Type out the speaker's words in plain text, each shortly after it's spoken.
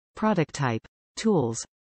Product type. Tools.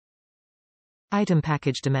 Item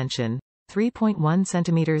package dimension. 3.1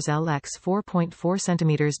 cm L x 4.4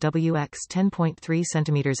 cm W x 10.3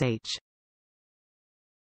 cm H.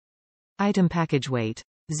 Item package weight.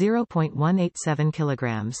 0.187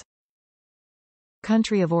 kilograms.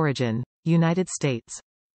 Country of origin. United States.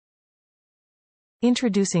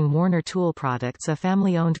 Introducing Warner Tool Products, a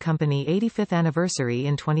family-owned company, 85th anniversary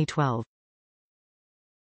in 2012.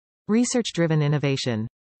 Research-driven innovation.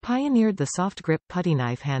 Pioneered the soft grip putty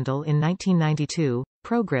knife handle in 1992.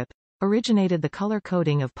 ProGrip originated the color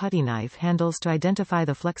coding of putty knife handles to identify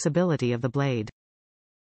the flexibility of the blade.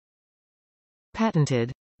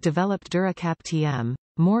 Patented. Developed DuraCap TM.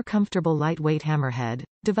 More comfortable lightweight hammerhead.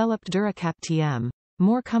 Developed DuraCap TM.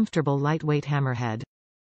 More comfortable lightweight hammerhead.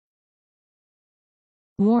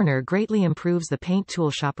 Warner greatly improves the paint tool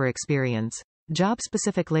shopper experience.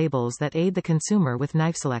 Job-specific labels that aid the consumer with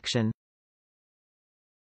knife selection.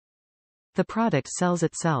 The product sells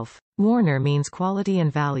itself. Warner means quality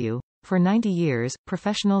and value. For 90 years,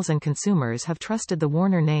 professionals and consumers have trusted the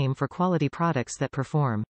Warner name for quality products that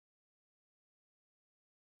perform.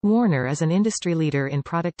 Warner is an industry leader in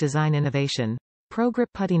product design innovation. ProGrip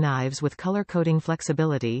putty knives with color coding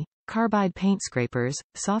flexibility, carbide paint scrapers,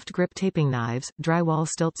 soft grip taping knives, drywall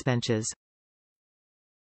stilts benches.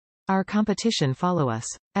 Our competition follow us.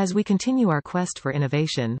 As we continue our quest for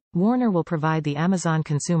innovation, Warner will provide the Amazon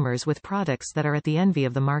consumers with products that are at the envy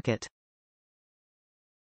of the market.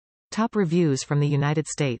 Top reviews from the United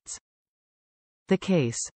States. The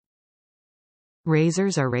case.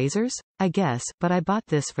 Razors are razors? I guess, but I bought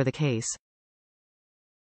this for the case.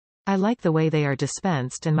 I like the way they are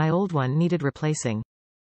dispensed and my old one needed replacing.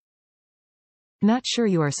 Not sure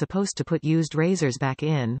you are supposed to put used razors back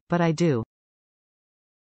in, but I do.